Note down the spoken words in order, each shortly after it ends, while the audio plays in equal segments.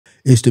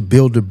is to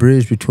build a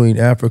bridge between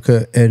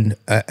Africa and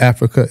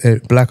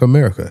Black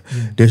America.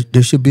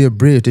 There should be a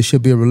bridge. There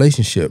should be a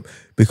relationship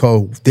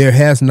because there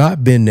has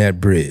not been that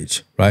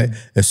bridge, right?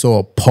 And so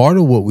a part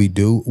of what we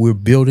do, we're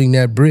building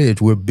that bridge.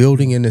 We're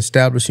building and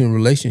establishing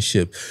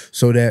relationships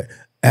so that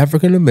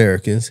African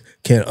Americans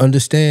can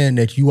understand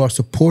that you are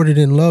supported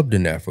and loved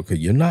in Africa.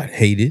 You're not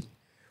hated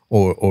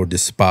or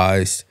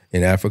despised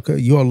in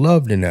Africa. You are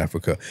loved in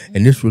Africa.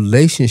 And this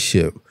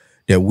relationship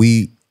that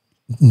we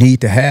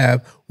need to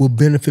have will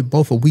benefit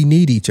both of us. We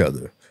need each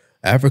other.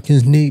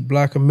 Africans need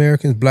Black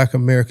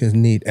Americans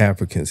need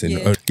Africans.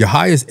 And the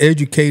highest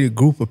educated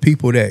group of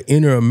people that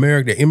enter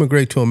America, that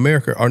immigrate to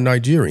America, are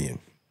Nigerian.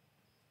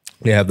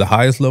 They have the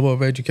highest level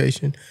of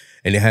education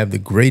and they have the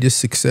greatest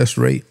success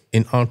rate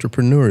in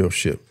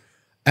entrepreneurship.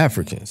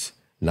 Africans,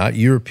 not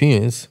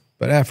Europeans,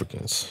 but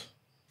Africans.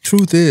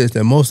 Truth is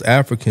that most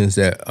Africans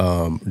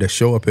that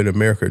show up in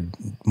America,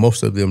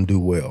 most of them do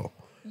well.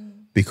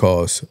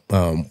 Because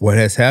what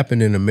has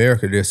happened in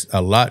America, there's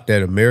a lot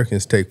that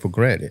Americans take for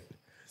granted.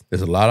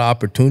 There's a lot of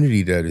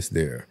opportunity that is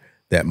there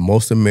that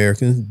most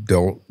Americans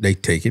don't, they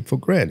take it for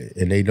granted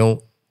and they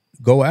don't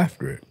go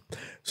after it.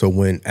 So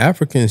when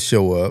Africans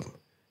show up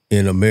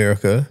in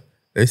America,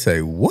 they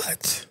say,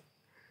 what?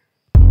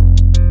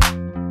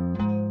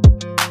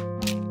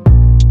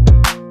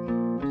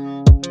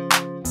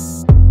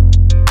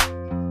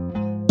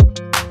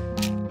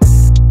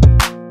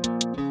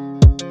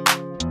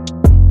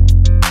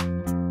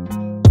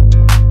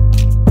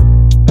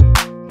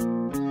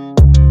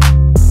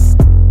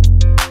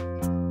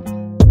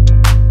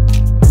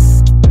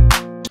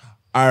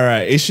 All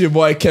right, it's your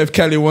boy Kev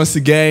Kelly once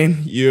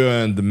again. You're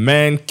on the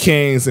Man,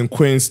 Kings, and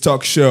Queens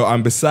talk show.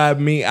 And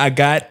beside me, I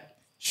got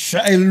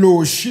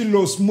Shiloh,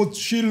 Smooth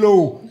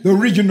Shiloh, the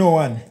original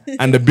one.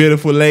 And the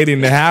beautiful lady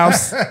in the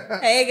house.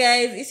 Hey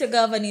guys, it's your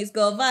girl Vanice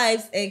Girl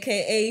Vibes,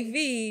 aka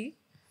V.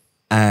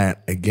 And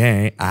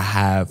again, I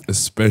have a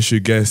special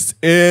guest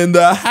in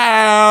the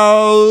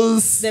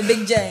house. The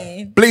Big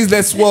Jane. Please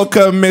let's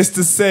welcome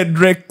Mr.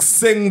 Cedric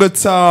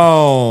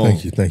Singleton.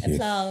 Thank you.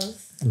 Applause.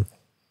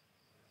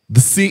 The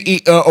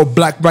CEO of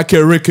Black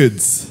Market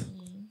Records.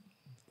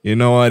 You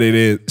know what it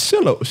is.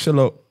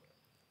 Shiloh,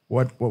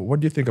 what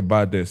do you think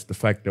about this? The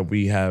fact that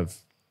we have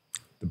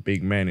the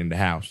big man in the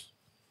house.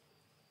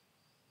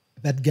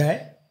 That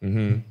guy?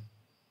 I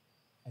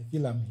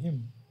feel I'm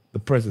him. The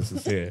presence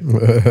is here.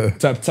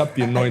 tap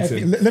the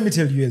anointing. Let me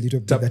tell you a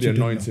little bit. Tap that the you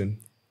don't anointing.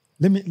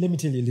 know. Let me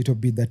tell you a little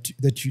bit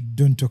that you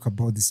don't talk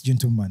about this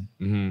gentleman.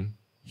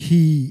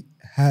 He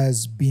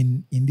has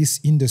been in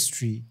this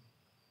industry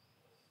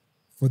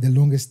for the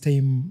longest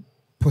time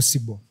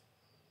possible.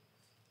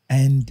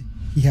 And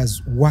he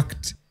has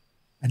worked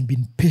and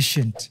been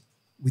patient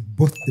with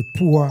both the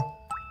poor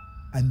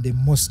and the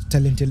most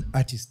talented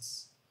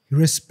artists. He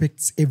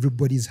respects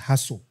everybody's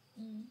hustle.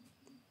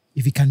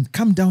 If he can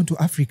come down to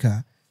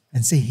Africa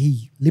and say,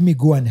 hey, let me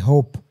go and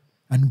help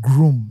and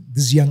groom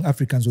these young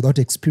Africans without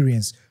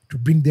experience to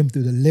bring them to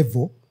the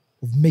level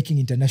of making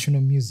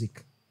international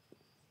music,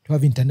 to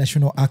have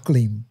international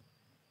acclaim,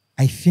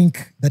 I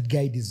think that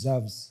guy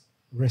deserves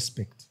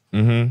respect.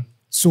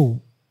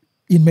 So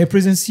in my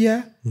presence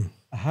here,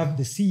 I have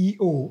the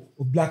CEO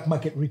of Black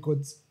Market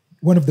Records,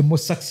 one of the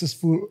most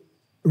successful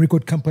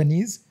record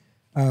companies,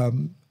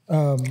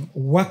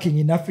 working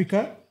in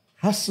Africa,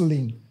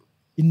 hustling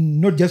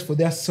in not just for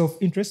their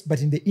self-interest,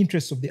 but in the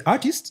interest of the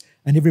artists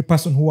and every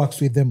person who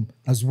works with them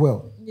as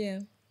well.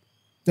 Yeah.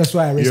 That's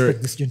why I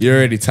respect this gentleman. You're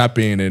already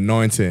tapping in the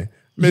anointing.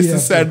 Mr.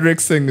 Cedric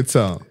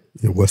Singleton.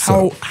 Yeah, what's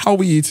up? How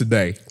are you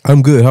today?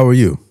 I'm good. How are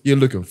you? You're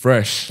looking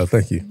fresh. Oh,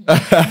 thank you.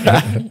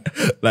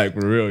 Like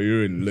for real,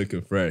 you're really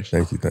looking fresh.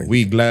 Thank you.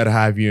 We glad to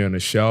have you on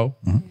the show.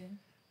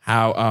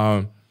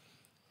 How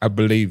I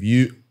believe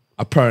you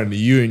apparently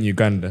you in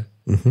Uganda.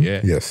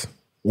 Yeah. Yes.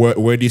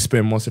 Where do you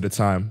spend most of the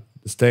time?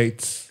 The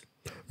States?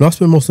 No, I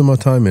spend most of my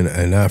time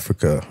in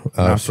Africa.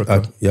 I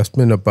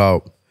spend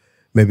about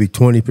maybe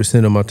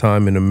 20% of my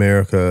time in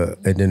America,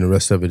 and then the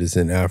rest of it is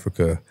in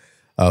Africa.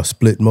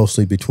 Split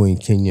mostly between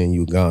Kenya and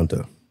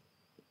Uganda.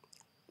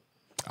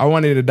 I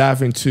wanted to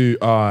dive into,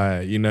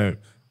 a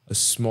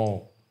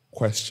small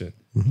question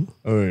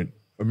on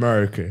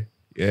America.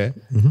 Yeah,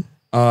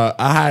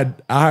 I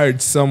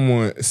heard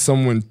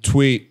someone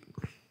tweet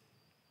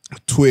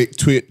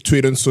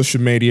on social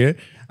media.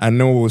 I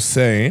know it was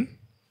saying,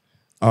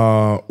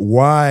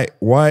 why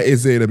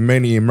is it that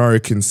many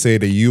Americans say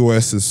the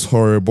U.S. is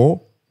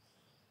horrible,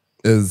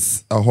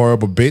 is a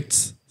horrible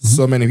bit?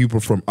 So many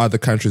people from other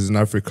countries in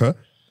Africa,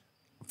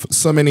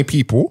 so many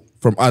people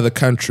from other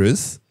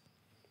countries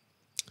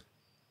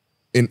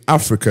in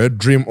Africa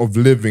dream of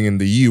living in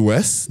the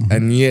US,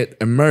 and yet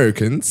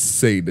Americans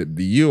say that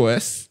the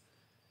US,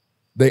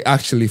 they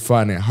actually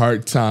find a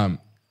hard time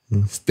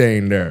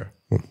staying there.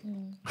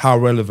 How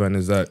relevant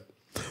is that?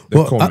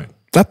 Well,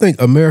 I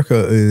think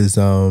America is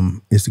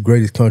the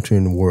greatest country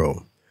in the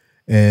world.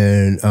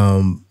 And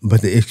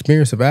but the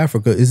experience of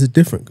Africa is a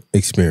different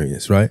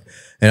experience, right?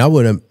 And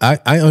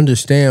I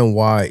understand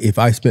why, if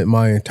I spent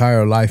my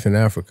entire life in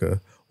Africa,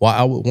 why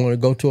I would want to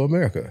go to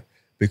America,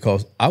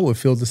 because I would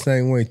feel the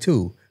same way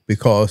too,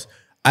 because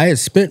I had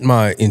spent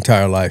my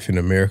entire life in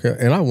America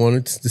and I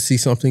wanted to see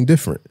something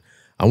different.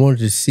 I wanted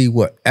to see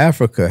what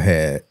Africa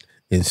had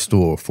in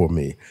store for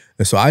me.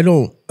 And so I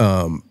don't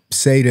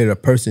say that a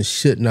person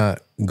should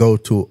not go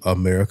to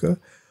America,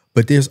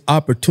 but there's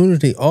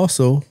opportunity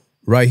also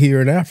right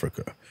here in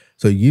Africa.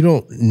 So you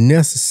don't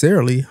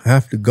necessarily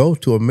have to go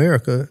to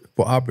America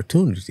for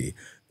opportunity.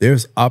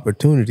 There's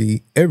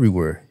opportunity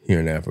everywhere here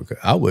in Africa.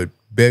 I would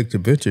beg to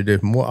venture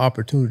there's more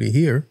opportunity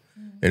here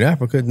in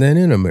Africa than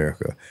in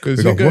America.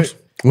 Because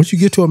once you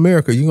get to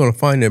America, you're going to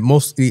find that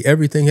mostly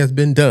everything has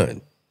been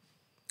done.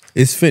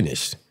 It's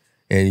finished.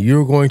 And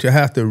you're going to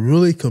have to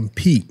really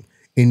compete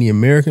in the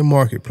American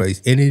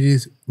marketplace, and it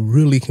is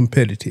really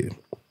competitive.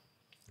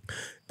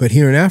 But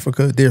here in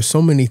Africa, there's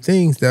so many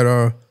things that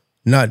are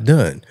not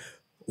done.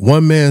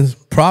 One man's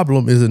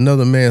problem is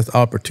another man's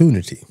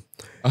opportunity.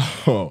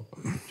 Oh,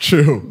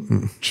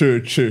 true. True.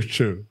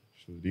 Do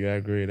you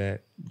agree with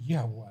that?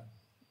 Yeah, what?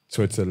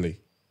 Totally.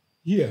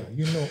 Yeah,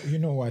 you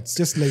know what? It's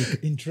just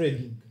like in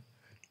trading,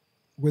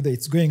 whether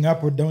it's going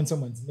up or down,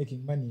 someone's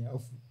making money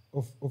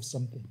of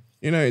something.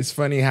 You know, it's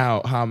funny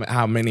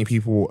how many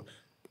people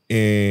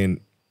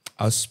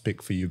I'll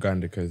speak for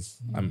Uganda because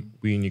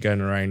we in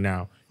Uganda right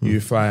now. You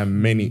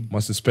find many,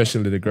 most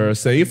especially the girls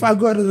say, if I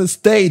go to the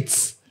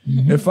States,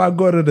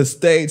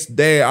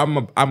 there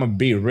I'ma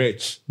be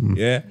rich.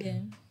 Yeah.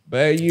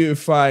 But you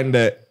find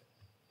that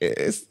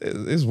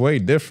it's way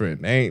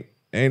different. Ain't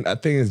I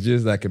think it's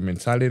just like a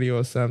mentality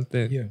or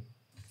something.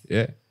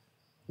 Yeah.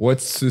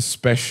 What's so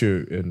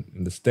special in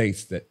the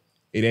States that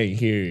it ain't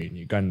here in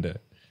Uganda?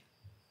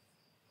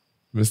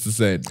 Mr.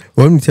 Said.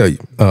 Well, let me tell you,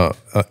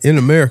 in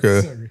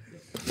America,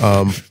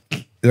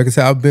 like I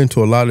said, I've been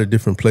to a lot of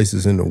different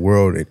places in the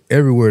world, and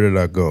everywhere that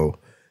I go,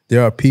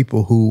 there are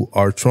people who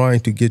are trying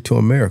to get to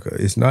America.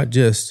 It's not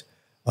just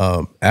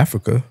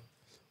Africa.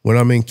 When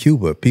I'm in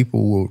Cuba,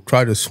 people will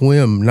try to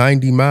swim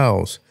 90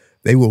 miles.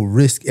 They will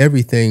risk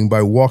everything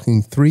by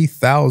walking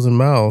 3,000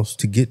 miles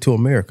to get to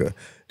America.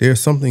 There's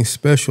something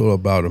special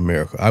about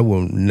America. I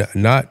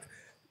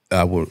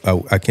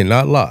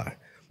cannot lie.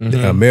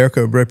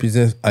 America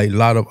represents a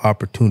lot of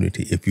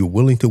opportunity. If you're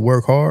willing to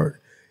work hard,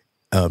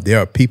 there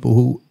are people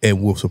who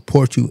will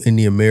support you in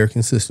the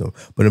American system.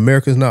 But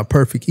America is not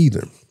perfect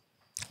either.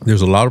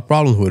 There's a lot of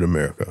problems with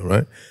America,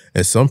 right?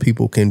 And some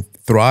people can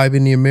thrive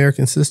in the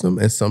American system,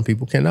 and some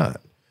people cannot.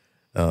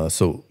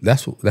 So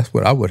that's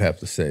what I would have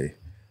to say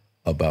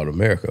about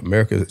America.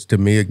 America, to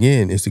me,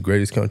 again, is the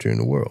greatest country in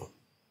the world.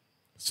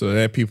 So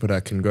there are people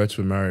that can go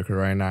to America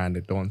right now and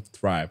they don't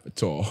thrive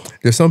at all.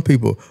 There's some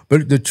people,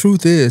 but the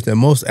truth is that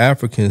most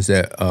Africans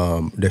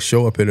that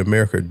show up in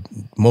America,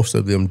 most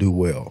of them do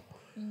well.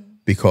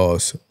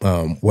 Because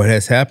what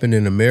has happened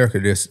in America,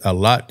 there's a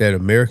lot that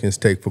Americans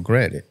take for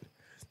granted.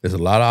 There's a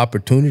lot of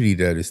opportunity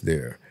that is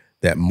there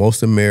that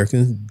most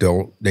Americans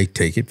don't. They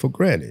take it for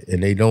granted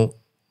and they don't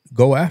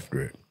go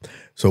after it.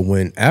 So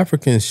when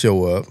Africans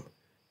show up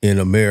in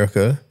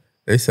America,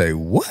 they say,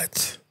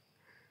 what?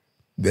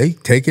 They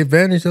take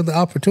advantage of the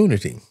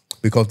opportunity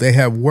because they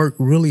have worked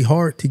really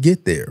hard to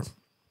get there.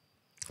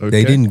 Okay.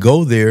 They didn't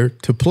go there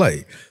to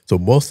play. So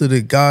most of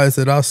the guys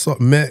that I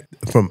met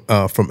from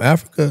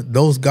Africa,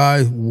 those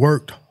guys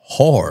worked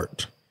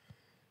hard.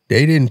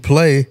 They didn't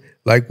play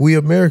like we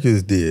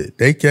Americans did.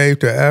 They came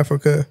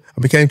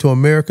to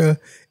America,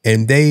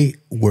 and they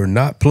were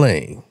not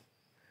playing.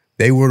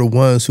 They were the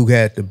ones who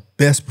had the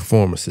best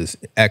performances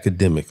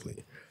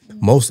academically.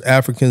 Most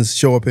Africans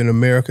show up in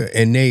America,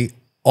 and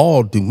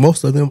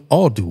most of them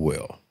all do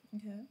well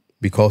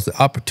because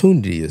the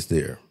opportunity is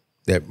there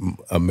that,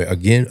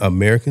 again,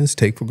 Americans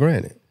take for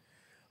granted.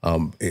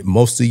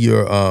 Most of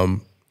your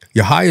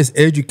highest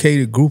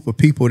educated group of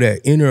people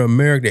that enter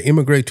America, that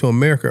immigrate to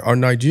America, are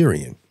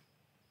Nigerian.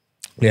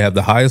 They have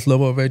the highest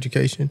level of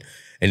education,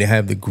 and they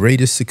have the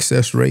greatest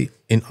success rate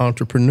in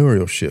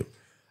entrepreneurship.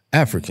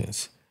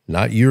 Africans,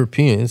 not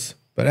Europeans,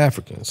 but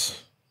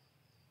Africans.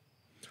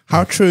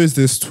 How true is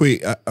this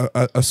tweet?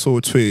 I saw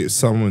a tweet.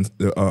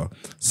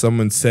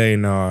 Someone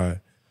saying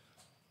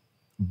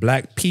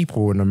black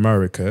people in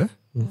America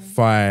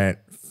find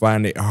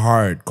it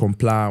hard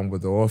complying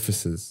with the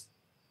officers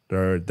that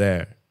are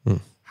there.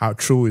 How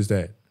true is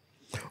that?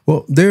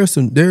 Well, there is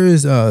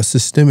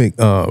systemic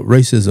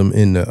racism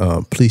in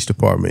the police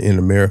department in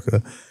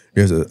America.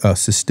 There's a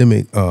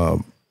systemic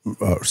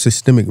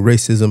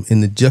racism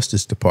in the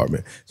Justice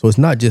Department. So it's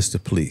not just the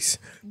police.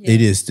 Yeah.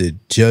 It is the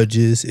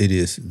judges. It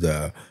is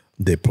the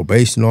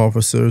probation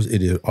officers.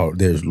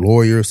 There's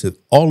lawyers.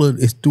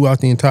 It's throughout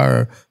the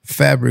entire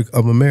fabric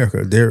of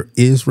America. There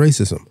is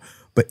racism.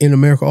 But in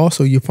America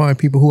also, you find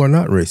people who are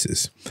not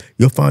racist.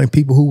 You'll find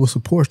people who will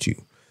support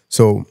you.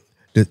 So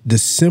the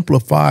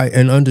simplify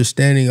and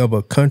understanding of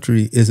a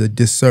country is a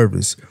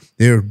disservice.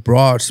 There's a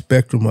broad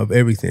spectrum of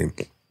everything.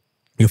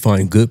 You'll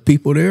find good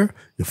people there.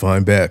 You'll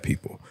find bad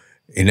people.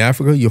 In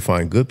Africa, you'll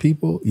find good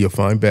people. You'll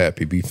find bad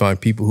people. You find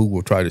people who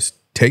will try to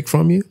take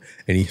from you,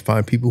 and you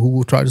find people who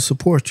will try to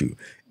support you.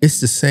 It's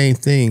the same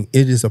thing.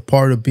 It is a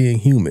part of being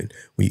human.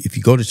 If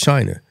you go to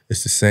China,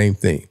 it's the same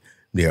thing.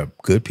 There are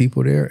good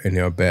people there and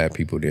there are bad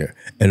people there.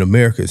 And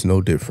America is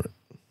no different.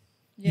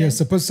 Yeah,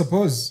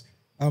 suppose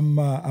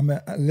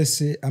let's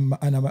say I'm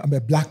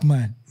a black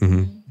man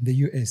in the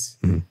US,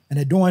 and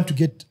I don't want to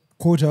get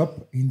caught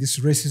up in this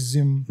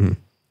racism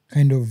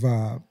kind of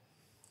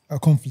a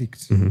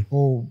conflict,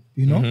 or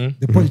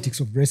the politics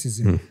of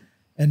racism,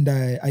 and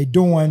I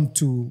don't want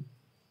to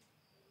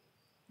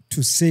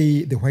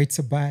say the whites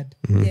are bad,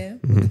 or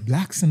the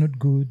blacks are not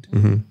good,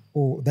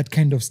 or that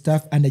kind of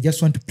stuff, and I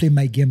just want to play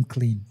my game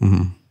clean.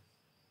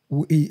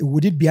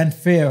 Would it be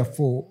unfair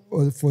for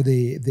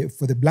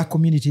the black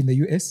community in the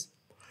US?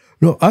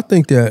 No, I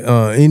think that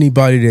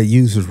anybody that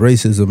uses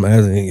racism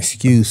as an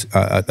excuse,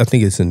 I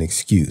think it's an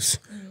excuse.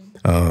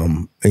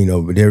 But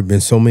there have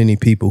been so many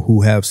people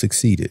who have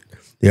succeeded.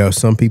 There are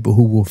some people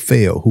who will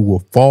fail, who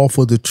will fall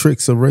for the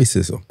tricks of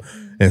racism.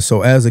 And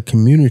so as a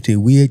community,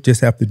 we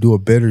just have to do a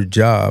better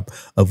job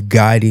of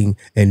guiding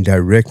and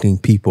directing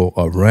people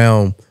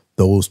around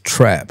those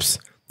traps.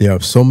 There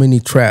are so many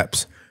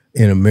traps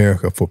in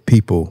America for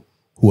people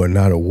who are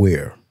not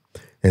aware.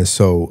 And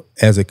so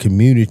as a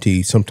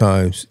community,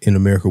 sometimes in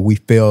America, we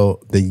fail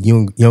the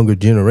younger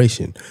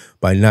generation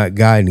by not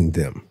guiding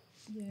them.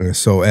 Yeah. And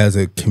so as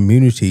a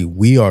community,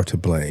 we are to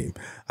blame.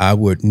 I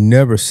would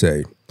never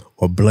say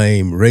or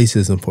blame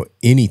racism for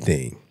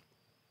anything.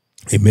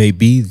 It may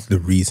be the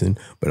reason,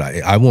 but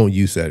I won't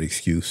use that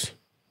excuse.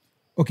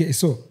 Okay,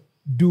 so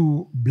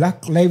do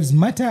Black lives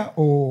matter,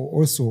 or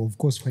also, of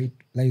course, white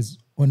lives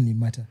only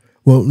matter?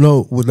 Well,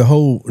 no, with the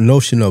whole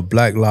notion of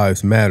Black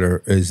Lives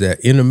Matter is that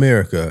in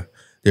America,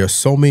 there are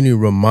so many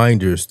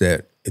reminders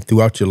that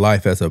throughout your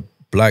life as a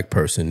Black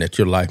person that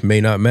your life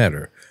may not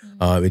matter.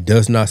 It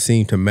does not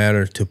seem to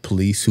matter to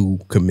police who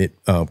commit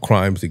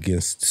crimes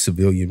against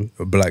civilian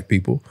Black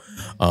people.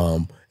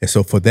 And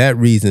so for that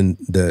reason,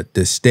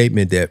 the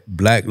statement that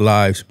Black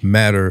Lives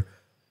Matter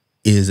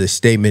is a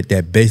statement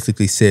that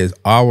basically says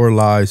our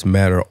lives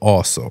matter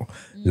also.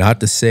 Not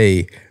to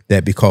say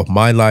that because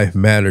my life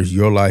matters,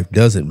 your life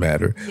doesn't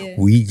matter. Yeah.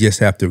 We just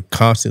have to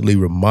constantly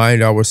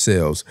remind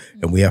ourselves,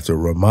 and we have to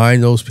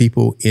remind those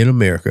people in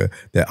America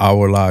that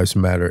our lives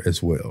matter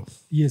as well.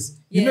 Yes.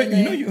 You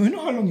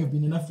know how long you've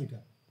been in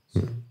Africa?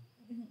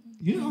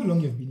 You know how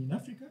long you've been in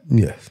Africa?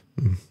 Yes.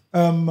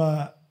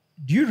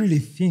 Do you really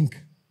think,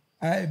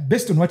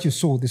 based on what you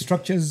saw, the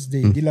structures,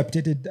 the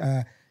dilapidated,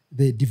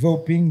 the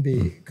developing,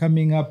 the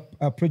coming up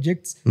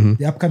projects,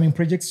 the upcoming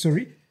projects,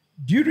 do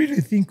you really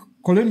think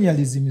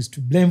colonialism is to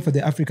blame for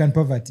the African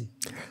poverty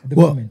at the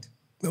moment?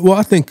 Well,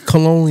 I think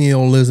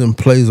colonialism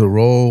plays a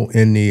role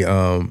in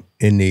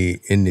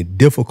the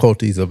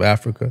difficulties of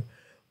Africa,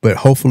 but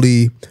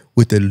hopefully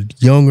with the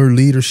younger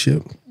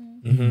leadership,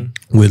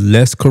 with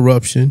less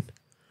corruption,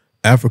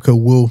 Africa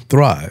will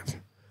thrive.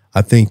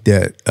 I think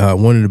that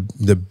one of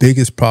the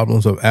biggest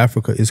problems of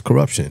Africa is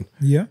corruption.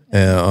 Yeah.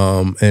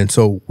 And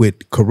so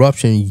with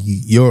corruption,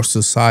 your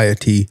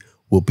society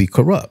will be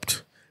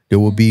corrupt. There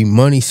will be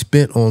money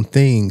spent on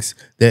things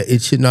that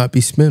it should not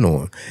be spent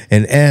on.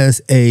 And as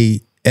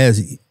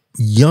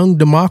young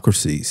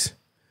democracies,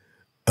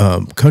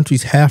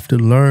 countries have to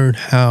learn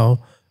how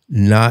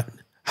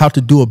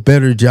to do a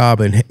better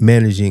job in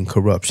managing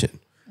corruption.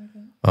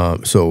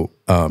 So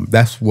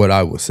that's what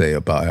I would say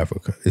about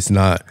Africa. It's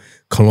not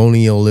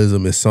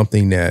colonialism is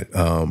something that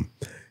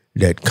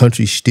that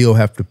countries still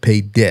have to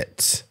pay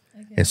debts.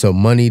 And so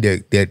money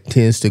that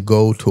tends to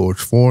go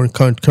towards foreign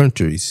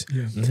countries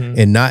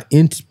and not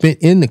spent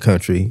in the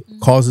country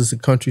causes the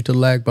country to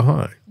lag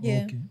behind.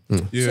 Yeah.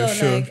 Yeah, so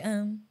sure.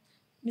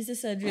 Mr.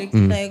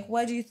 Cedric,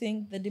 why do you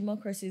think the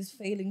democracy is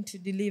failing to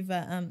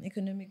deliver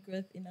economic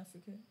growth in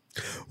Africa?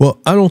 Well,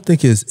 I don't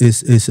think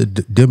it's a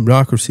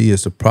democracy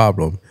is the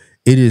problem.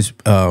 It is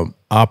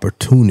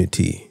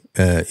opportunity.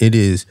 It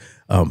is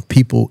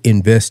people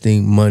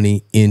investing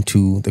money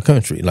into the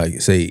country. Like,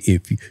 say,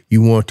 if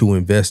you want to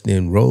invest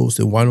in roads,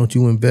 then why don't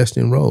you invest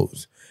in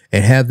roads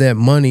and have that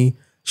money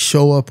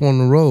show up on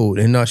the road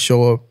and not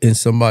show up in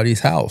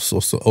somebody's house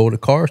or the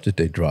cars that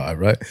they drive,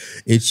 right?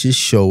 It should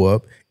show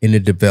up in the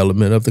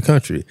development of the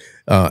country.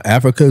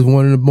 Africa is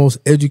one of the most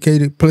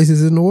educated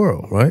places in the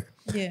world, right?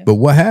 Yeah. But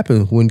what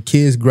happens when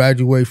kids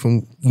graduate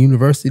from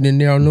university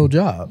and there are no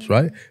jobs,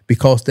 right?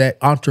 Because that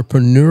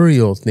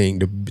entrepreneurial thing,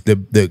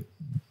 the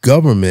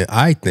government,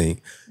 I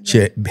think,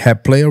 should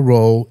play a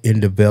role in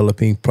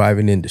developing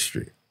private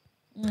industry.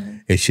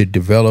 It should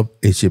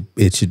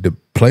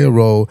play a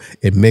role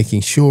in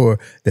making sure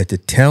that the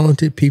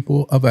talented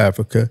people of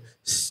Africa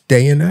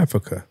stay in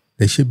Africa.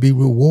 They should be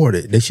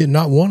rewarded. They should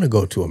not want to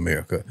go to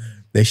America.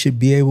 They should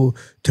be able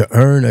to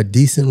earn a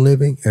decent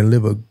living and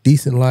live a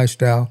decent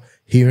lifestyle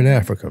here in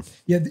Africa.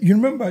 Yeah, you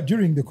remember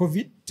during the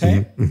COVID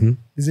time,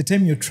 there's a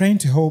time you're trying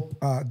to help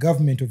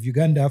government of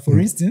Uganda, for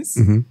instance.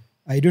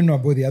 I don't know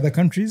about the other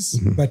countries,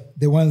 but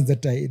the ones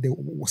that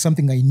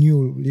something I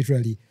knew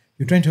literally,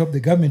 you're trying to help the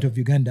government of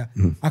Uganda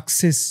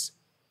access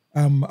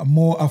a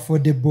more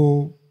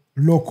affordable,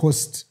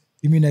 low-cost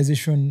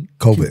immunization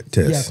COVID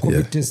tests. Yeah,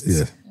 COVID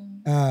tests.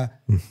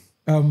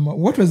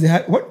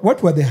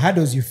 What were the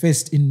hurdles you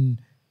faced in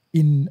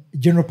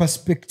general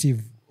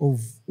perspective of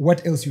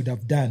what else you'd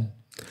have done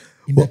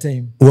in that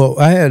time. Well,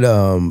 I had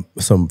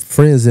some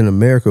friends in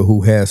America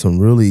who had some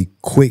really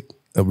quick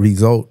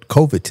result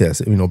COVID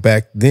tests. You know,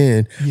 back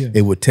then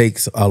it would take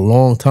a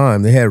long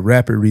time. They had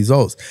rapid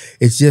results.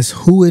 It's just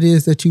who it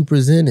is that you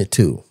present it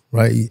to,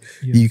 right?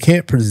 You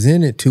can't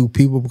present it to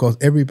people because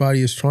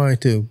everybody is trying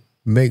to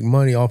make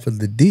money off of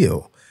the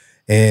deal,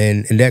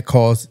 and that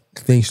caused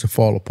things to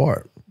fall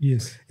apart.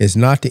 Yes, it's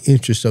not the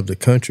interest of the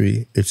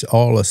country. It's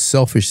all a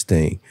selfish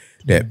thing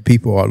that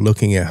people are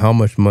looking at. How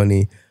much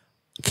money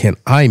can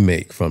I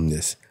make from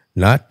this?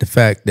 Not the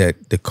fact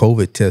that the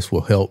COVID test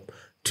will help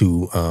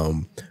to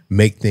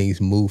make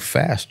things move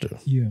faster.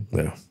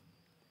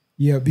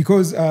 Yeah.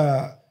 Because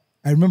I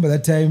remember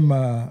that time.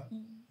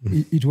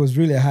 It was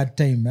really a hard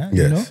time,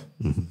 you know.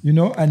 You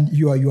know, and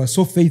you are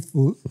so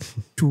faithful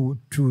to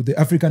the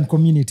African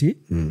community,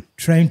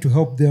 trying to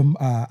help them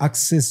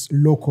access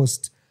low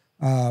cost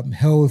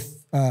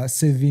health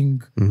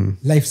saving,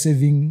 life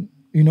saving,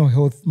 you know,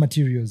 health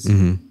materials,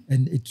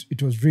 and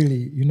it was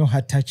really, you know,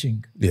 heart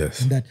touching.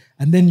 Yes,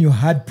 and then you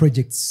had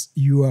projects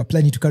you are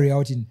planning to carry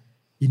out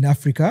in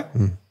Africa,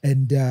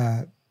 and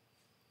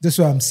that's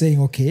why I'm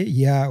saying, okay,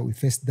 yeah, we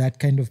faced that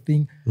kind of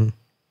thing.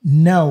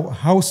 Now,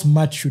 how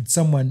smart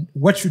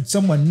what should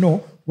someone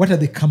know? What are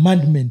the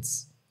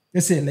commandments?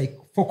 Let's say like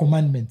 4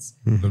 commandments.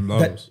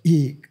 That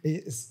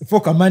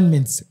 4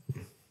 commandments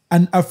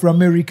an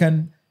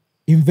Afro-American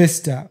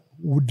investor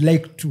would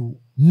like to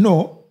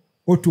know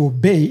or to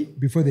obey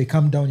before they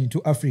come down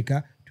into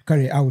Africa to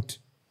carry out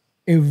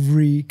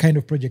every kind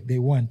of project they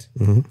want.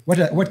 What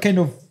are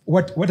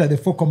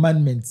the 4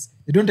 commandments?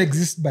 They don't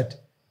exist, but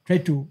try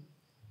to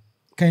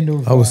kind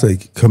of... I would say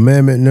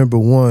commandment number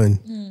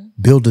 1,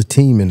 build a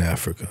team in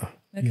Africa.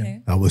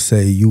 Okay. I would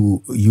say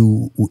your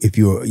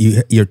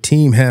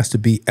team has to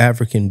be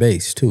African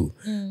based too,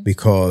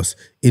 because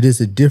it is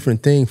a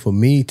different thing for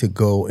me to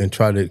go and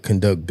try to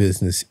conduct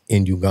business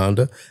in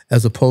Uganda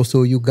as opposed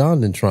to a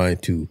Ugandan trying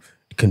to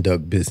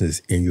conduct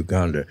business in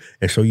Uganda.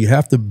 And so you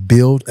have to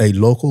build a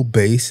local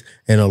base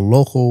and a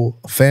local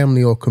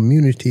family or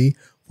community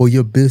for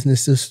your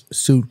businesses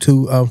to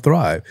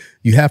thrive.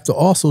 You have to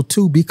also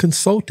too be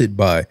consulted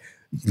by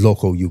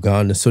local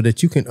Ugandans so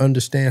that you can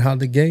understand how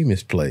the game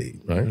is played,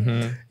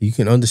 right? You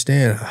can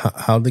understand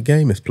how the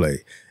game is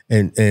played.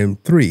 And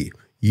 3,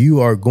 you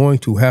are going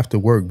to have to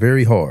work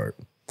very hard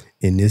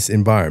in this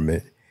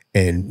environment.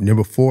 And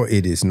number 4,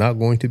 it is not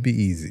going to be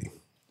easy.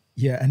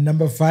 Yeah, and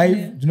number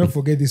 5, do not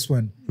forget this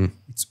one.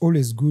 It's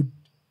always good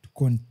to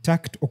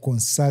contact or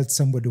consult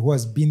somebody who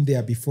has been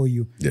there before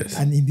you. Yes.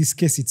 And in this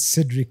case, it's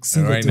Cedric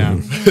Singleton. Right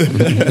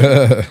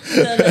now.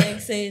 So like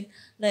saying,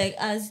 like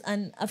as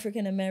an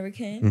African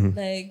American,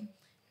 like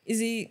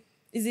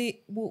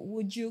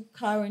would you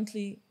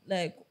currently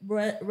like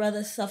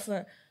rather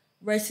suffer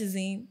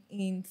racism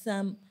in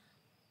some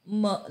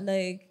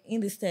like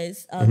in the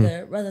States out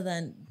there rather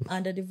than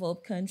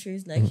underdeveloped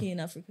countries like here in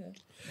Africa?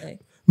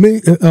 Like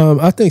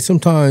I think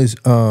sometimes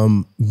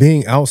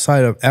being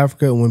outside of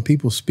Africa, when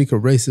people speak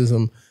of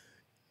racism,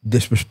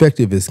 this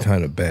perspective is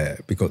kind of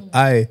bad because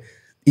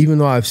even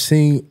though I've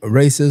seen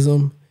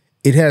racism,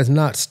 it has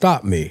not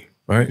stopped me.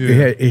 Right?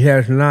 Yeah. It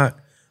has not.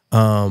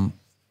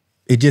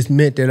 It just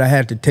meant that I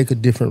had to take a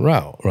different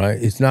route. Right?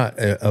 It's not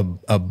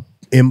a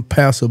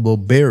impassable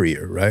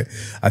barrier. Right?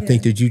 I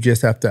think that you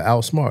just have to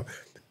outsmart.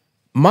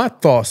 My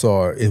thoughts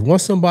are: if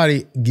once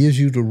somebody gives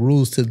you the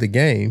rules to the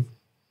game,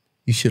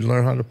 you should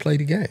learn how to play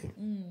the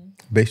game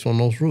based on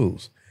those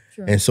rules.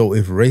 Sure. And so,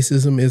 if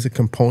racism is a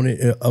component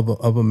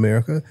of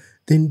America,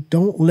 then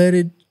don't let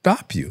it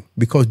stop you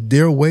because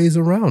there are ways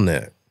around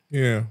that.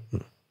 Yeah.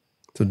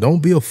 So don't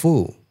be a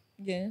fool.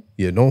 Yeah.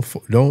 Don't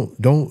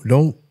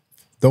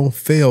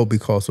fail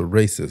because of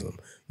racism.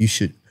 You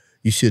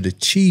should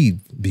achieve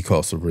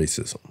because of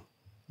racism.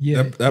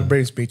 Yeah. That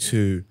brings me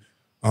to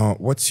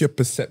what's your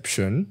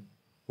perception?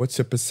 What's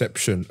your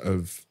perception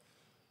of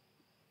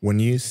when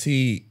you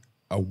see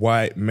a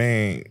white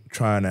man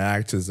trying to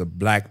act as a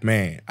black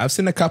man? I've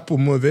seen a couple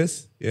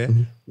movies,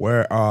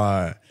 where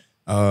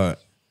I've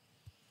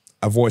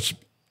watched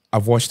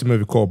a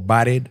movie called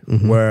Bodied,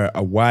 where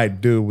a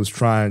white dude was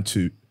trying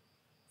to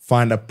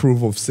find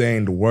approval of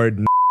saying the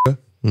word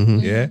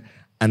nigga,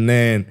 and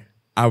then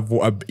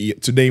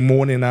today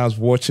morning I was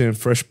watching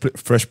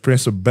Fresh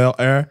Prince of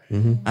Bel-Air,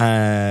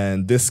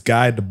 and this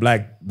guy, the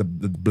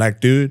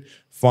black dude,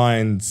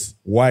 finds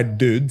white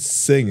dudes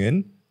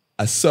singing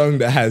a song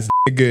that has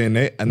nigga in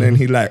it, and then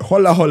he like,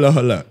 holla, holla,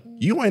 holla.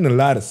 You ain't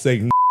allowed to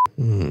say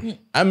nigga.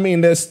 I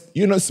mean,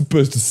 you're not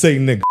supposed to say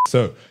nigga.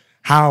 So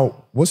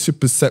what's your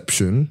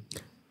perception?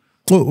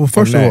 Well,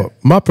 first of all,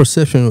 my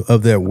perception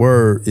of that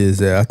word is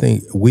that I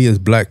think we as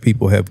black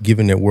people have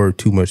given that word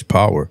too much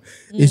power.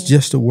 It's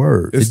just a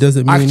word. It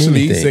doesn't mean anything.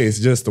 Actually, you say it's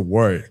just a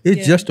word.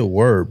 It's just a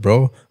word,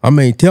 bro. I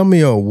mean, tell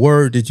me a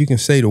word that you can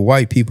say to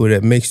white people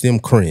that makes them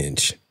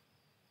cringe.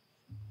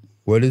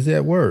 What is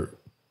that word?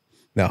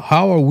 Now,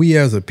 how are we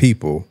as a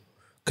people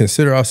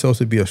consider ourselves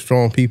to be a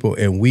strong people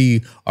and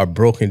we are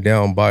broken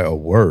down by a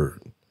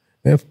word?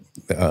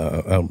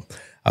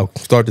 I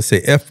start to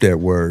say F that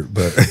word,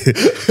 but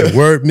the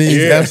word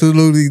means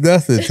absolutely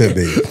nothing to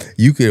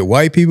me.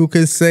 White people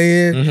can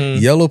say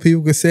it, yellow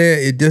people can say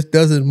it. It just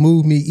doesn't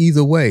move me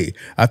either way.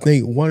 I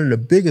think one of the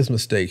biggest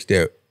mistakes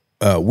that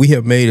we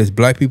have made as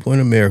black people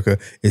in America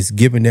is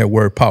giving that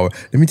word power.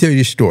 Let me tell you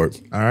this story.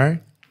 All right.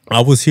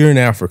 I was here in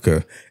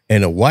Africa,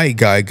 and a white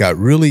guy got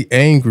really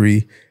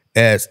angry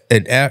at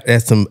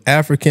some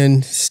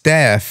African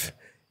staff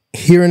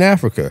here in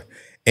Africa,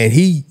 and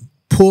he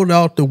pulled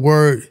out the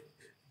word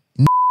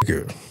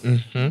nigger.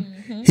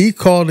 He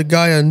called the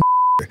guy a nigger.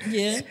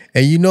 Yeah.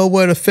 And you know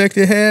what effect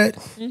it had?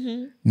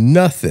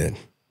 Nothing.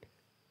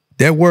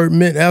 That word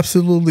meant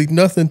absolutely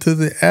nothing to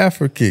the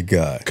African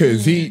guy.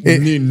 Because he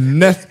knew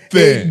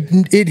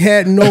nothing. It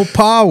had no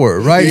power,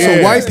 right? Yeah.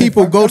 So white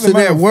people go to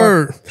that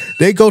word.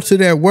 They go to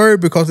that word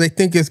because they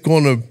think it's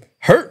going to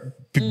hurt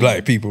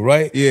black people,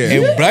 right? Yeah.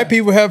 And black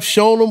people have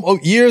shown them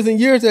years and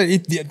years that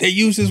if they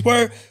use this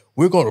word,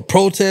 we're going to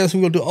protest.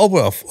 We're going to do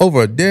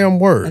over a damn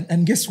word.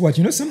 And guess what?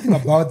 You know something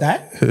about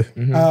that?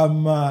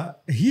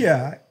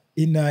 Here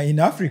in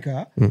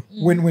Africa,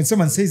 when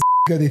someone says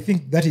they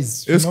think that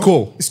is It's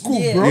cool. It's cool,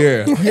 Yeah. bro.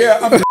 Yeah. Yeah,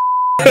 I'm the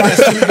in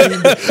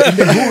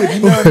the hood, you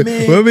know what I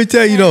mean? Well, let me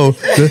tell you though,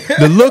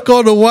 the look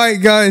on the white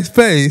guy's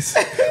face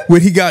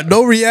when he got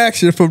no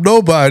reaction from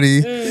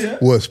nobody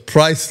was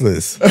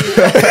priceless.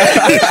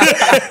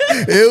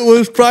 It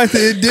was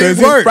priceless. It Because didn't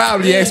he's work.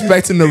 probably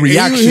expecting the He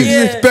reaction. was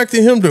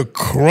expecting him to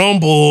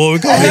crumble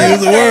because he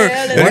used the word.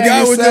 And the What guy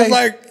did he was say? just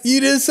like, you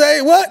didn't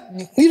say what?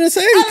 You didn't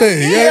say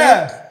anything.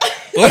 Yeah.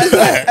 What is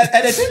that?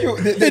 And I tell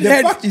you, the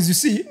had- fact is, you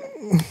see,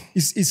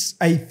 is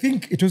I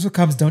think it also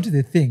comes down to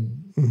the thing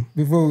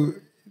before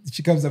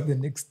she comes up with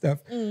the next stuff.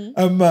 You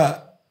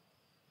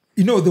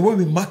know, the way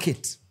we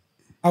market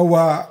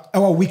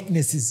our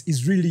weakness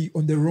is really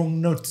on the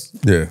wrong note.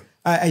 Yeah.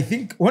 I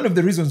think one of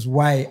the reasons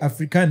why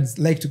Africans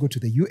like to go to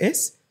the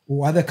US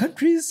or other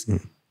countries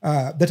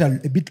that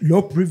are a bit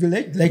low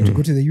privileged like to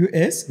go to the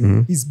US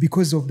is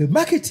because of the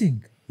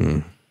marketing.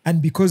 And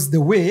because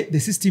the way the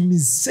system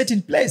is set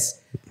in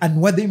place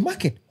and what they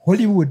market,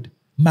 Hollywood,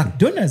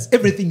 McDonald's,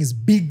 everything is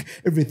big,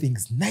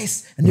 everything's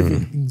nice, and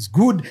everything's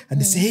good.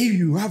 And they say, hey,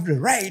 you have the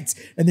right.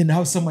 And then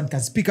how someone can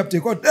speak up to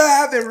a court, I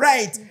have the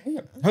right.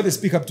 How they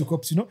speak up to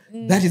cops, you know,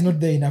 that is not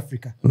there in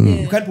Africa.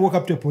 You can't walk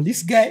up to a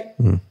police guy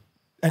and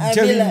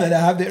tell him that I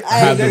have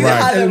the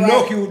right. They'll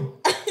lock you.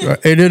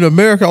 Right. And in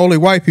America, only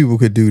white people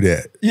could do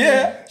that.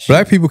 Yeah.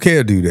 Black people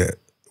can't do that.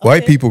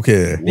 White people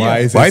can. Why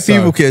is it white so?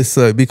 people can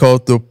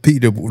because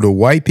the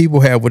white people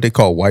have what they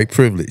call white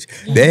privilege.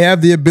 They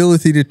have the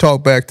ability to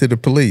talk back to the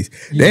police.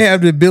 They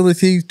have the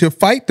ability to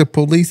fight the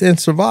police and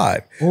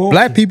survive.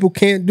 Black people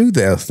can't do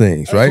those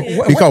things, right?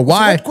 Because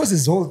why? What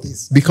causes all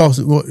this? Because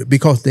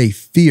they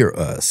fear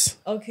us.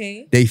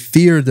 Okay. They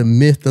fear the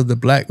myth of the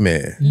black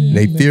man.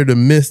 They fear the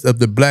myth of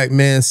the black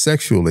man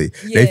sexually.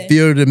 They Yeah.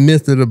 fear the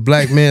myth of the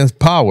black man's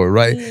power,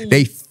 right?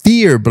 They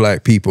fear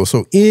black people.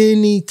 So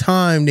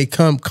anytime they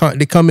come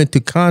into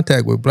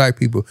contact with black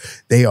people,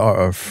 they are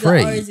They're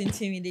afraid. always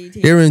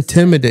intimidated. They're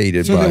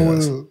intimidated So by they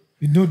us. will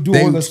do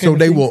all those kind of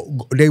they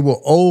things. they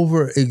will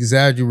over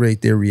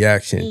exaggerate their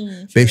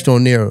reaction based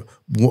on their.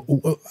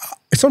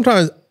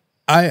 Sometimes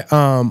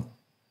I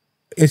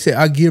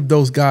give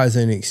those guys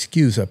an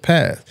excuse, a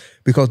pass,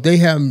 because they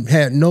haven't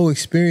had no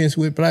experience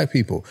with black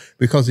people.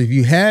 Because if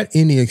you had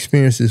any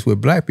experiences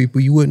with black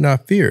people, you would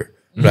not fear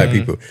black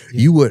people.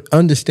 You would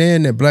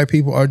understand that black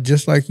people are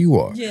just like you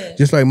are. Yeah.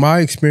 Just like my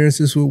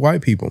experiences with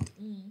white people.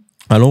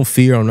 I don't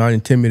fear, I'm not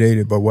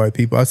intimidated by white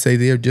people. I say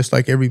they're just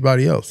like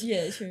everybody else.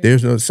 Yeah, sure.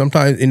 There's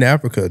sometimes in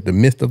Africa, the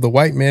myth of the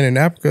white man in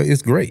Africa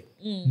is great.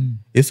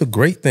 It's a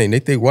great thing. They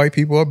think white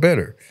people are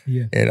better.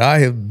 Yeah. And I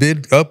have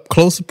been up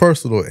close and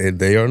personal, and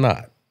they are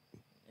not.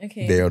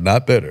 Okay. They are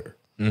not better.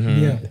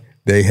 Yeah.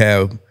 They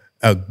have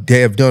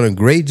done a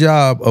great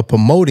job of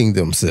promoting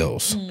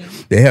themselves.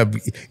 They have,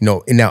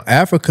 and now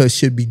Africa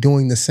should be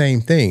doing the same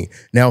thing.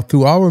 Now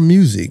through our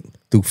music,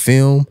 through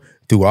film,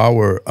 through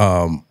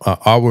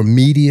our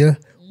media,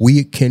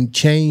 we can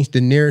change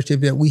the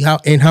narrative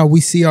that how we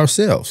see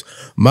ourselves.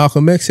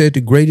 Malcolm X said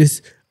the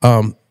greatest,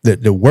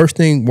 the worst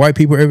thing white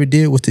people ever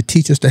did was to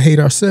teach us to hate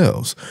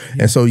ourselves.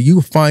 And so you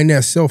find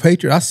that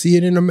self-hatred. I see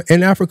it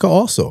in Africa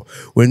also,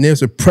 when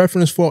there's a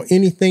preference for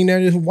anything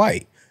that is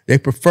white. They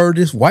prefer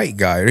this white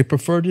guy. They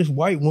prefer this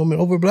white woman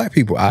over black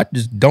people. I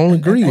just don't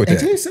agree with I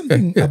that. tell you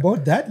something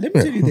about that. Let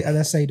me tell you the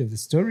other side of the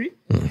story.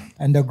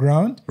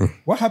 Underground.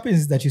 What happens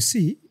is that you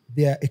see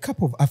there are a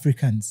couple of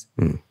Africans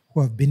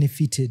who have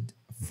benefited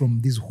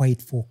from these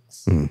white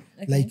folks.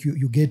 Like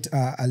you get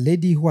a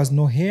lady who has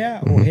no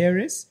hair or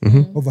heiress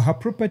over her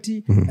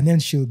property, and then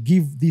she'll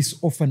give this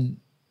orphan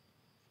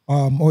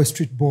or a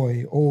street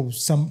boy or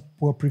some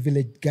poor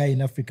privileged guy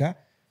in Africa,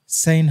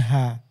 sign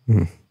her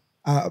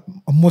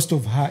most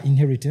of her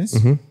inheritance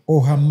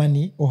or her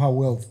money or her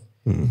wealth.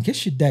 In case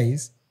she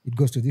dies, it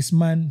goes to this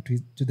man,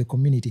 to the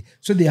community.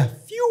 So there are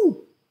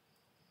few,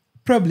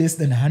 probably less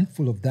than a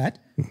handful of that,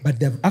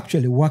 but they've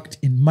actually worked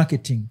in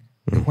marketing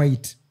the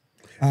white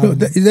No,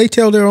 they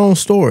tell their own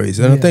stories,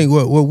 and I think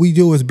what we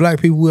do as Black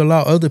people, we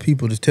allow other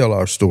people to tell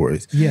our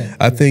stories.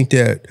 I think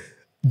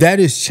that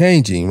is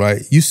changing,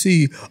 right? You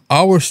see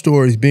our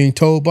stories being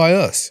told by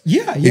us.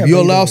 If you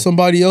allow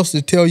somebody else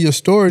to tell your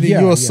story,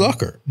 then you're a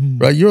sucker,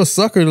 right? You're a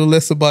sucker to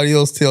let somebody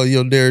else tell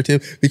your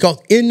narrative, because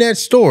in that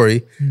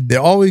story,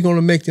 they're always going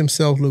to make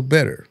themselves look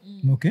better.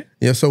 Okay.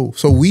 Yeah. So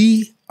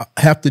we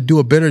have to do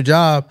a better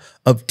job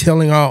of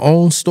telling our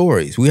own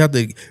stories. We have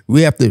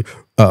to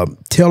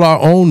tell our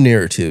own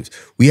narratives.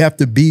 We have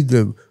to be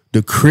the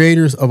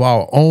creators of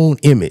our own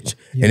image.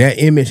 And that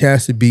image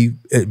has to be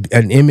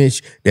an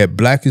image that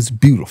Black is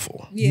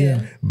beautiful.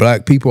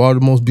 Black people are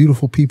the most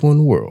beautiful people in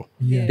the world.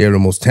 They're the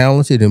most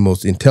talented and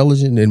most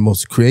intelligent and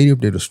most creative.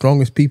 They're the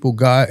strongest people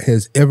God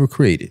has ever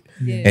created.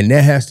 And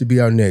that has to be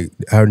our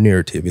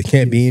narrative. It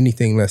can't be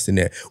anything less than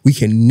that. We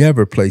can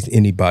never place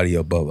anybody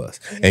above us.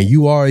 And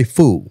you are a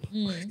fool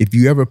if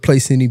you ever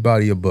place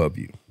anybody above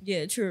you.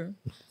 Yeah, true.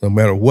 No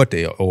matter what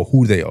they are or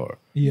who they are.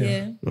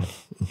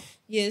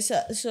 Yeah,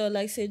 so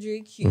like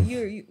Cedric,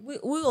 we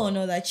all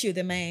know that you're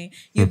the man.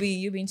 You've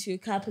been to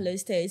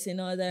capitalist states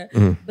and all that.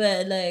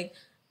 But like,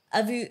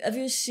 have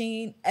you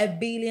seen 1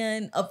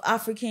 billion of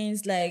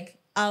Africans like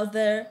out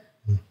there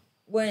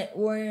when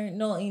we're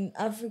not in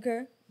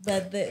Africa,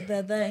 but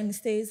they're in the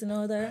States and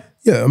all that?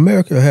 Yeah,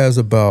 America has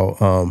about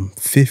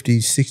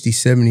 50, 60,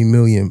 70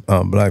 million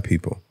Black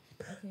people.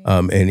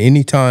 And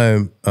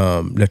anytime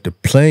that the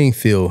playing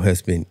field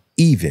has been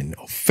even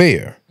or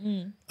fair,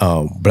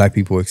 Black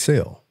people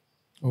excel.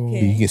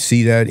 You can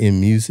see that in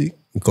music,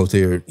 because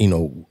they're,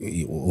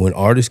 when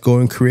artists go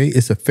and create,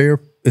 it's a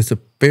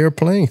fair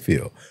playing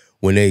field.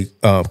 When they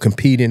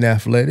compete in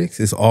athletics,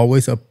 it's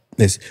always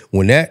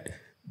when that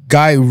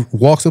guy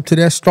walks up to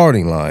that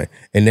starting line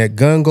and that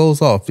gun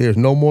goes off, there's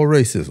no more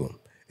racism.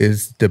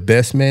 It's the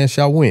best man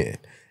shall win.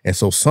 And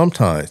so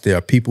sometimes there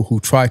are people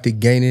who try to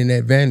gain an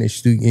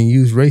advantage and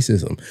use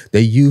racism.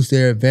 They use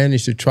their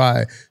advantage to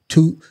try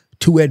to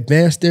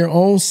advance their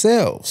own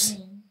selves.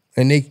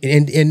 And they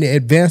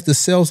advance the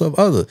selves of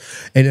others.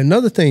 And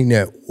another thing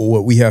that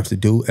what we have to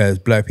do as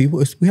Black people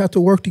is we have to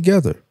work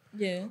together.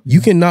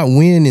 You cannot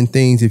win in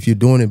things if you're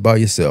doing it by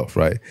yourself,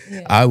 right?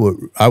 I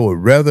would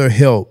rather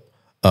help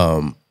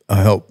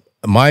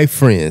my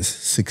friends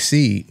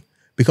succeed,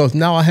 because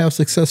now I have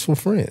successful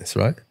friends,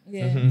 right?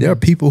 There are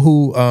people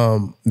who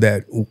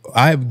that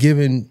I have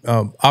given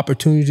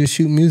opportunity to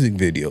shoot music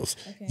videos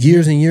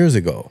years and years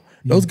ago.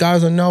 Those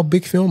guys are now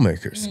big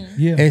filmmakers.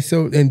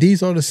 And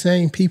these are the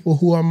same people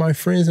who are my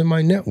friends in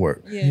my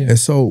network. And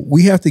so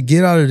we have to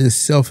get out of this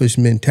selfish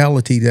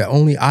mentality that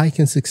only I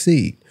can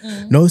succeed.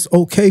 No, it's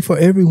okay for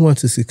everyone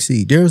to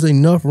succeed. There's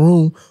enough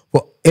room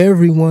for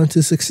everyone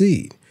to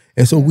succeed.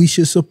 And so we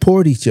should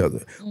support each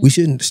other. We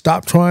shouldn't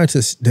stop trying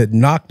to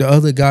knock the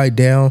other guy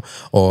down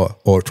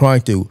or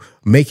trying to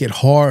make it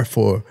hard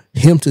for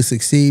him to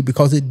succeed,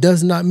 because it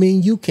does not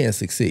mean you can't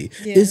succeed.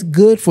 It's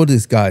good for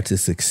this guy to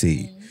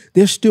succeed.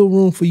 There's still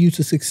room for you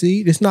to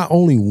succeed. It's not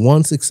only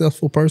one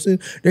successful person.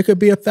 There could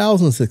be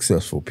 1,000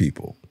 successful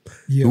people.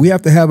 We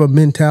have to have a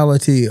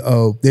mentality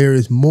of there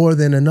is more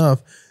than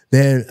enough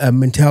than a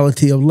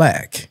mentality of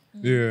lack.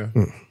 So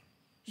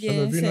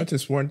have you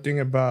noticed one thing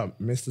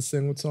about Mr.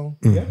 Singleton?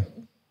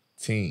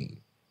 Team.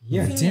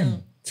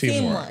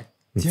 Teamwork.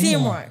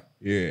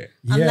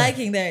 I'm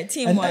liking that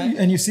teamwork.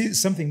 And you see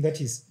something that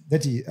he's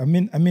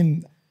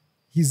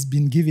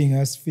been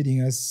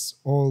feeding us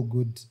all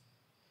good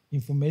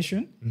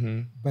information,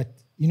 but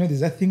there's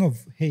that thing of,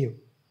 hey,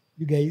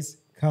 you guys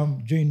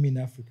come join me in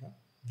Africa.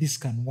 This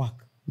can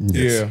work.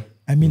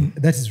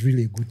 That is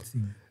really a good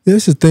thing.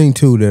 There's a thing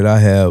too that I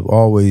have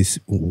always,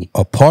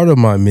 a part of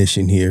my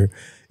mission here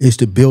is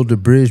to build a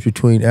bridge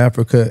between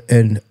Africa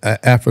and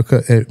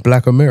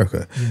Black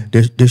America.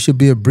 There should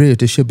be a bridge.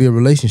 There should be a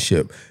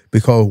relationship,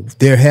 because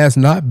there has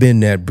not been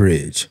that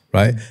bridge,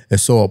 right? And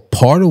so a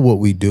part of what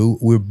we do,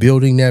 we're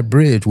building that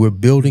bridge. We're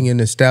building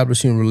and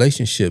establishing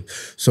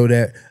relationships so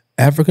that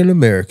African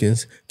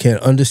Americans can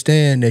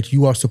understand that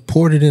you are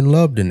supported and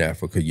loved in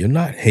Africa. You're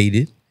not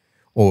hated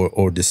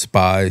or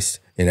despised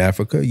in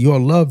Africa. You are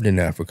loved in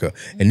Africa.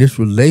 And this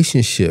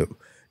relationship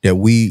that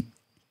we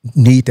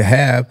need to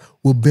have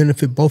will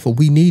benefit both of us.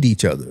 We need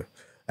each other.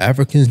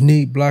 Africans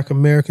need Black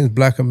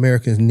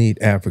Americans need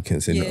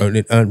Africans.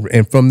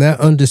 And from that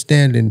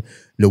understanding,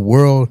 the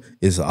world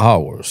is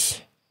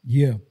ours.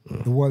 The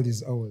world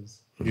is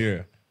ours.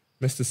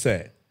 Mr.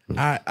 Set,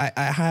 I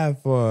have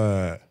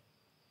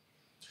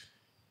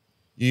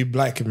you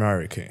Black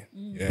American,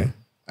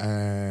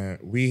 and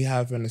we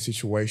have in a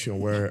situation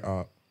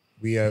where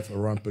we have a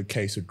rampant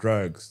case of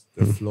drugs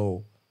that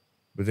flow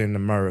within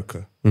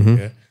America.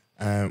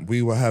 And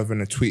we were having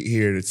a tweet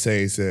here that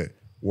says that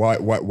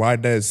why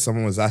does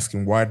someone was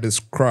asking, why does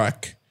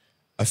crack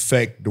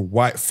affect the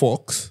white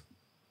folks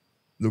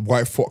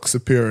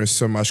appearance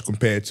so much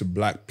compared to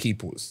Black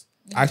people's?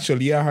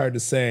 Actually, I heard the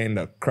saying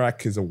that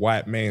crack is a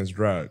white man's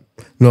drug.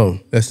 No,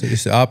 it's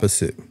the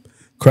opposite.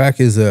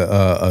 Crack is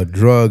a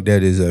drug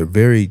that is a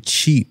very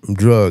cheap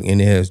drug, and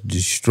it has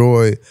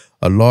destroyed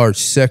a large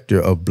sector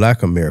of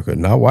Black America,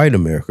 not white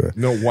America.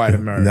 No white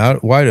America.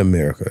 Not white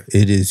America.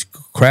 It is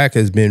crack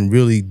has been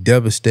really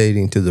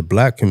devastating to the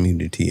Black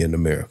community in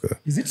America.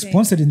 Is it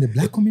sponsored in the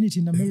Black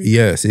community in America?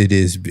 Yes, it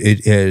is.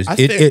 It has. I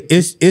think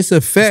Its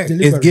effect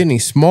is getting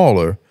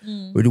smaller.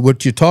 But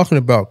what you're talking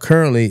about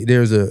currently,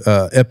 there's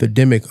a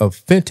epidemic of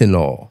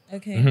fentanyl.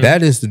 Okay.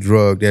 That is the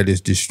drug that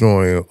is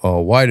destroying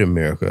white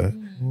America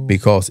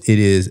because it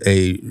is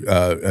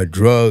a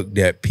drug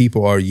that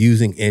people are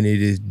using and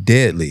it is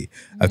deadly.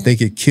 I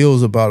think it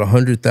kills about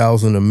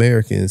 100,000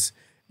 Americans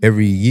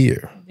every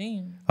year.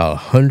 Damn.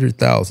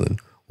 100,000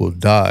 will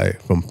die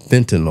from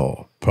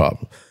fentanyl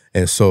problem.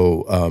 And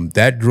so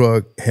that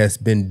drug has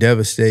been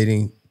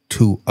devastating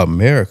to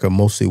America,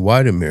 mostly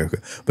white America.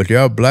 But there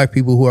are Black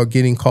people who are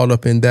getting caught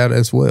up in that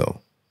as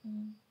well.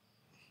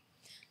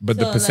 But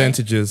So, the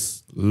percentage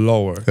is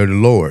lower. Or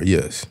lower,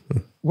 yes.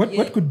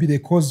 What could be the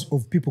cause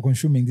of people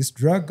consuming this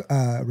drug,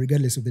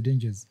 regardless of the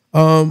dangers?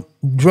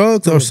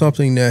 Drugs are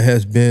something that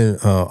has been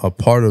a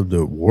part of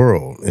the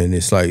world, and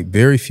it's like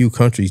very few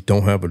countries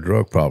don't have a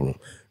drug problem.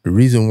 The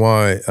reason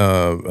why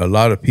a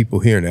lot of people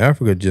here in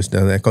Africa just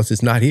done that because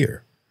it's not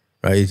here,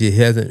 right? It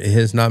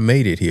has not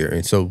made it here,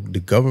 and so the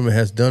government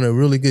has done a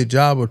really good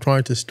job of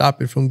trying to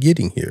stop it from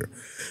getting here.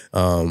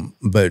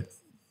 But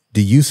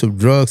the use of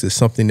drugs is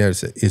something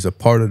that is a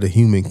part of the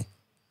human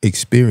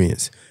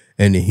experience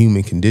and the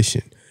human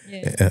condition.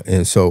 Yeah.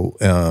 And so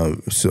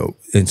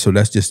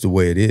that's just the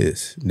way it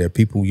is. That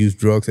people use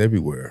drugs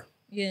everywhere.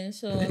 Yeah,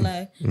 so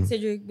like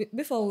Cedric,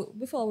 before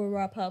we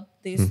wrap up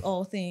this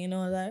whole thing and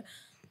all that,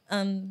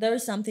 there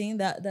is something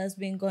that's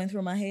been going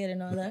through my head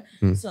and all that.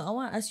 So I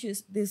want to ask you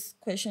this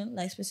question,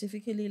 like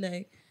specifically,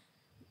 like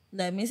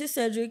Mrs.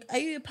 Cedric, are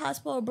you a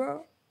passport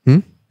bro?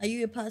 Are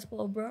you a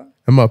passport bro?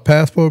 Am I a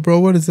passport bro?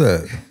 What is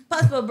that?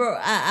 Passport bro,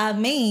 I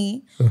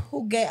mean,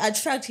 who get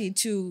attracted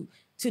to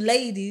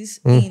ladies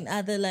in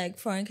other like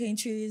foreign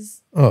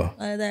countries, Oh.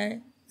 like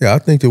that. Yeah, I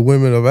think the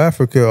women of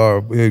Africa are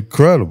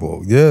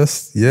incredible.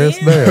 Yes, ma'am.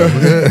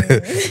 Yeah.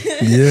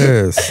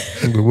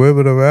 Yes, the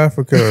women of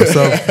Africa are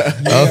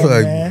something. I was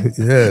like, man.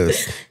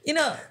 yes. You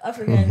know,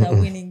 Africans are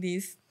winning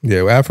this.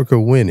 Yeah, Africa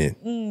winning.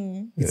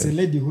 It's a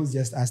lady who's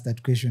just asked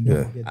that question.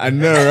 Don't forget I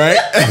know, right?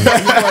 that.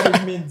 You know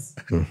what it means.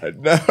 No.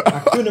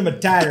 Hakuna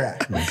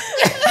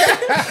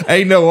Matata.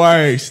 Ain't no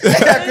worries.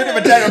 Hakuna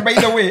Matata. By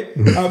the way,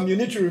 you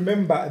need to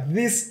remember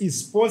this is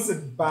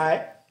sponsored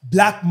by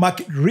Black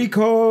Market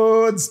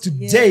Records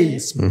today,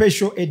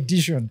 special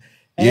edition.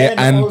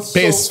 And also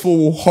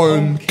peaceful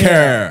home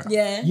care.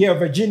 Yeah. Yeah,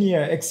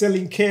 Virginia,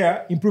 excelling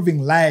care, improving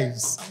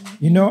lives,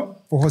 you know,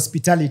 for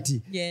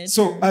hospitality. Yeah,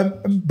 So,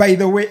 by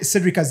the way,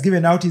 Cedric has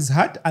given out his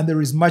heart, and there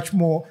is much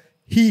more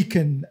he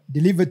can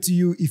deliver to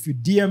you if you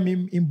DM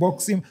him,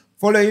 inbox him,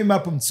 follow him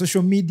up on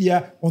social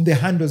media on the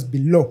handles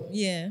below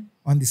Yeah.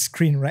 on the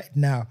screen right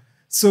now.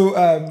 So,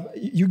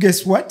 you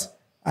guess what?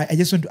 I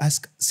just want to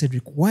ask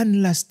Cedric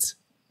one last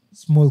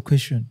small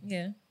question.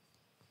 Yeah.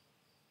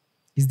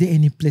 Is there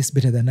any place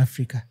better than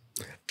Africa?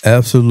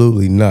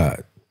 Absolutely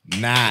not.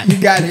 Nah.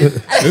 You got it.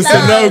 It's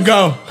a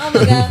no-go. Oh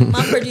my God.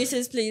 My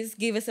producers, please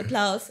give us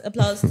applause.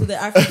 Applause to the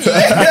African.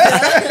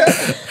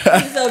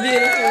 It's so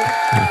beautiful.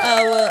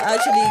 Well,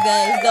 actually,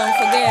 guys, don't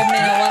forget,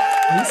 man.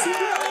 You see?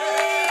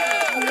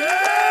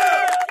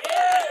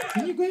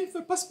 Can you go in for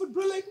a passport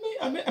bro like me?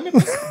 I'm a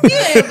passport. You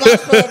ain't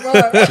passport, bro.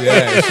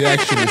 Yeah, she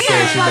actually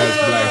said she does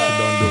black, she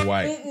don't do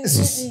white.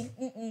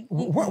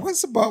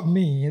 What's about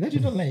me that you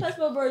don't like?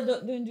 Passport, bro,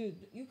 don't do.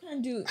 You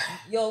can't do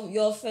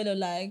your fellow,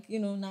 like,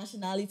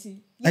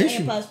 nationality. You Are you ain't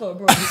sure? passport,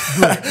 bro. Like,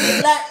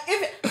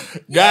 if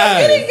you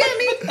Guys. didn't get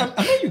me. I'm not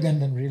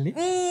Ugandan, really.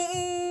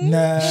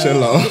 Nah.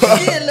 Hello.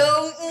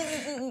 Hello.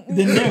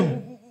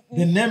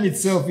 The name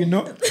itself, you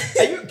know.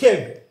 Are you,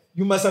 Kev,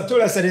 you must have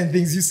told us certain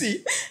things, you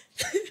see.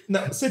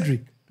 Now,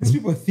 Cedric, these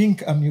people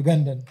think I'm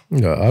Ugandan.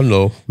 Yeah, I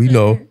know. We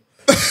know.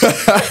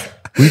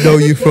 We know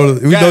you from.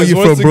 We know Guys, you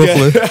from once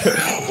again-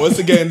 Brooklyn. Once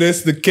again, this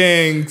is the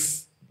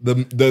Kings,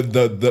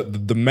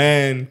 the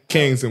man,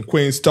 Kings and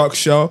Queens talk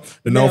show.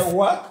 Now,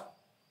 what?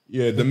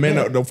 Yeah, the men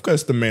are, of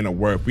course, the men at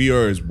work. We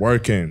are is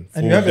working And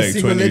full you have a day,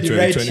 single 20, lady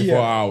 20, right 24 here.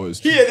 hours.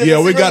 Here, there's Yeah,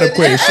 a we got a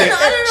single queen. lady.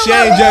 She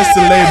ain't just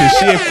a lady.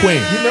 She a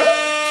queen. You know?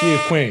 She a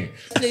queen.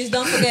 Please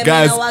don't forget,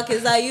 Guys. Manawak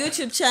is our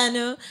YouTube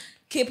channel.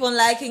 Keep on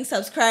liking,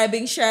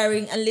 subscribing,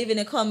 sharing, and leaving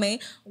a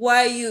comment.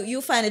 Where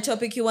you find a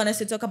topic you want us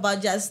to talk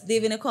about, just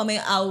leave in a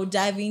comment. I will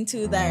dive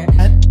into there.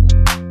 And